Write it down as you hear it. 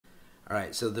All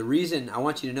right, so the reason, I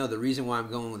want you to know the reason why I'm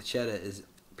going with Chedda is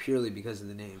purely because of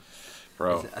the name.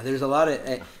 Bro. There's a lot of,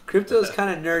 crypto is kind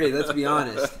of nerdy, let's be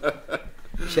honest.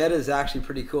 Chedda is actually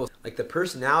pretty cool. Like the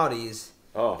personalities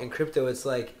in crypto, it's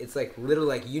like literally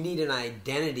like you need an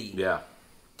identity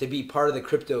to be part of the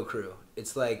crypto crew.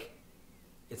 It's like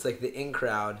the in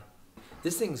crowd.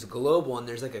 This thing's global and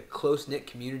there's like a close-knit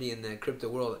community in the crypto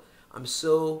world. I'm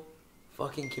so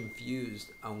fucking confused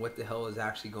on what the hell is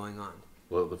actually going on.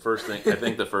 Well, I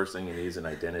think the first thing you need is an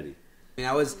identity. I mean,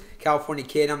 I was California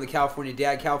kid. I'm the California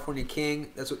dad, California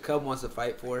king. That's what Cub wants to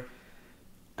fight for.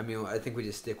 I mean, I think we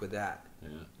just stick with that. Yeah.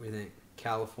 What do you think?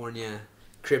 California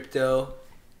crypto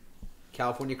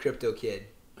kid.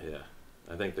 Yeah,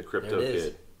 I think the crypto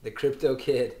kid. The crypto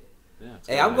kid. Yeah,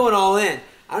 hey, I'm going all in.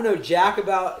 I don't know jack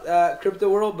about crypto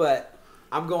world, but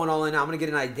I'm going all in. I'm going to get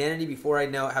an identity before I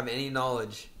have any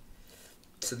knowledge.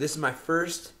 So this is my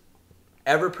first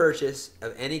ever purchase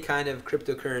of any kind of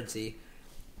cryptocurrency,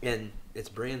 and it's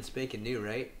brand spanking new,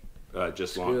 right?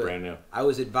 Just launched, brand new. I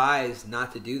was advised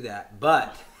not to do that,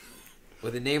 but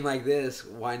with a name like this,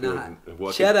 why not?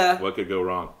 What Chedda. What could go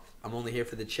wrong? I'm only here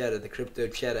for the Chedda, the crypto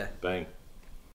Chedda. Bang.